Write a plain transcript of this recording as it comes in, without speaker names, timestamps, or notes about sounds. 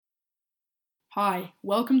Hi,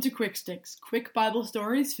 welcome to Quick Sticks, quick Bible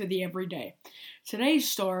stories for the everyday. Today's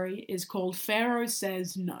story is called Pharaoh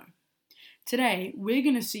Says No. Today, we're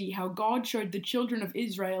going to see how God showed the children of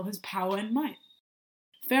Israel his power and might.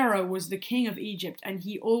 Pharaoh was the king of Egypt, and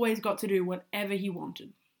he always got to do whatever he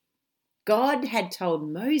wanted. God had told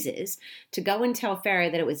Moses to go and tell Pharaoh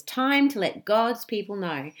that it was time to let God's people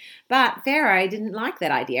know. But Pharaoh didn't like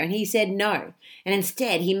that idea, and he said no. And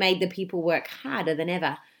instead, he made the people work harder than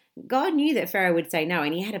ever. God knew that Pharaoh would say no,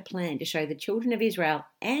 and he had a plan to show the children of Israel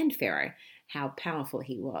and Pharaoh how powerful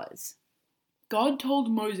he was. God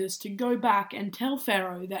told Moses to go back and tell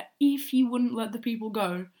Pharaoh that if he wouldn't let the people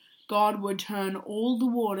go, God would turn all the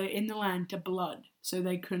water in the land to blood, so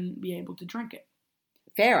they couldn't be able to drink it.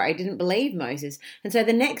 Pharaoh didn't believe Moses, and so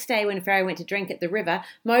the next day when Pharaoh went to drink at the river,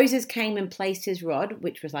 Moses came and placed his rod,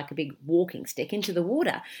 which was like a big walking stick, into the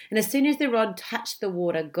water. And as soon as the rod touched the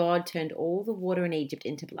water, God turned all the water in Egypt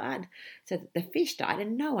into blood, so that the fish died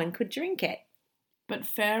and no one could drink it. But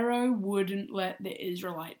Pharaoh wouldn't let the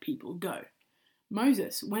Israelite people go.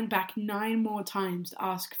 Moses went back 9 more times to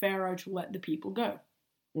ask Pharaoh to let the people go.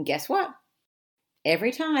 And guess what?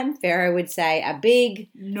 Every time Pharaoh would say a big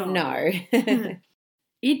no.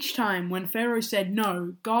 Each time when Pharaoh said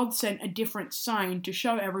no, God sent a different sign to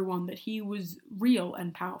show everyone that he was real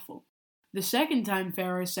and powerful. The second time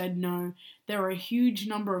Pharaoh said no, there were a huge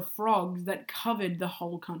number of frogs that covered the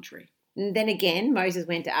whole country. And then again, Moses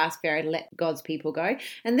went to ask Pharaoh to let God's people go.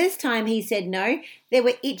 And this time he said no. There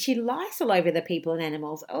were itchy lice all over the people and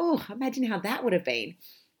animals. Oh, imagine how that would have been.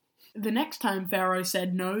 The next time Pharaoh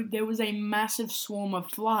said no, there was a massive swarm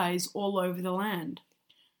of flies all over the land.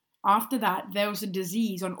 After that, there was a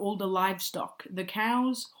disease on all the livestock, the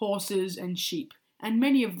cows, horses, and sheep, and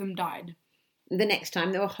many of them died. The next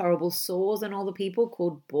time, there were horrible sores on all the people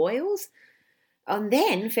called boils. And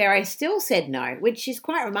then Pharaoh still said no, which is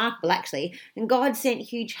quite remarkable actually, and God sent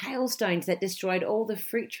huge hailstones that destroyed all the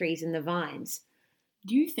fruit trees and the vines.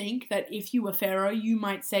 Do you think that if you were Pharaoh, you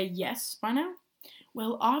might say yes by now?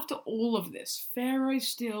 Well, after all of this, Pharaoh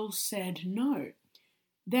still said no.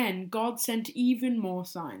 Then God sent even more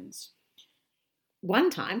signs.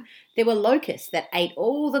 One time, there were locusts that ate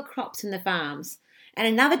all the crops in the farms. And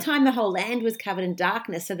another time, the whole land was covered in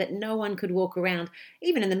darkness so that no one could walk around,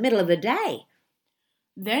 even in the middle of the day.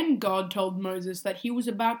 Then God told Moses that he was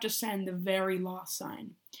about to send the very last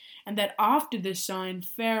sign, and that after this sign,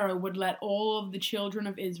 Pharaoh would let all of the children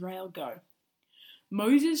of Israel go.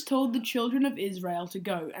 Moses told the children of Israel to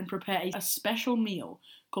go and prepare a special meal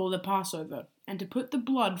called a Passover, and to put the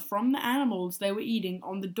blood from the animals they were eating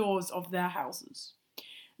on the doors of their houses.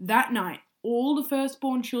 That night, all the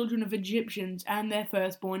firstborn children of Egyptians and their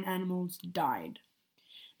firstborn animals died.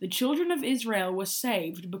 The children of Israel were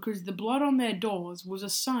saved because the blood on their doors was a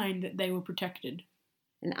sign that they were protected.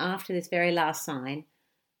 And after this very last sign,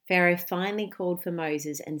 Pharaoh finally called for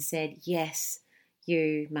Moses and said, "Yes,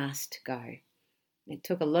 you must go." It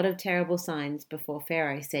took a lot of terrible signs before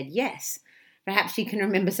Pharaoh said yes. Perhaps you can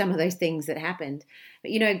remember some of those things that happened.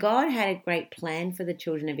 But God had a great plan for the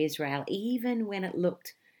children of Israel, even when it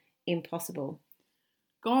looked impossible.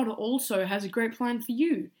 God also has a great plan for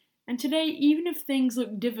you. And today, even if things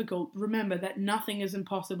look difficult, remember that nothing is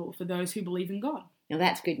impossible for those who believe in God. Now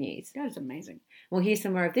that's good news. That is amazing. We'll hear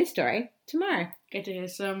some more of this story tomorrow. Get to hear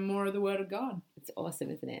some more of the Word of God. It's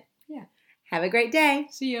awesome, isn't it? Yeah. Have a great day.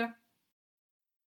 See ya.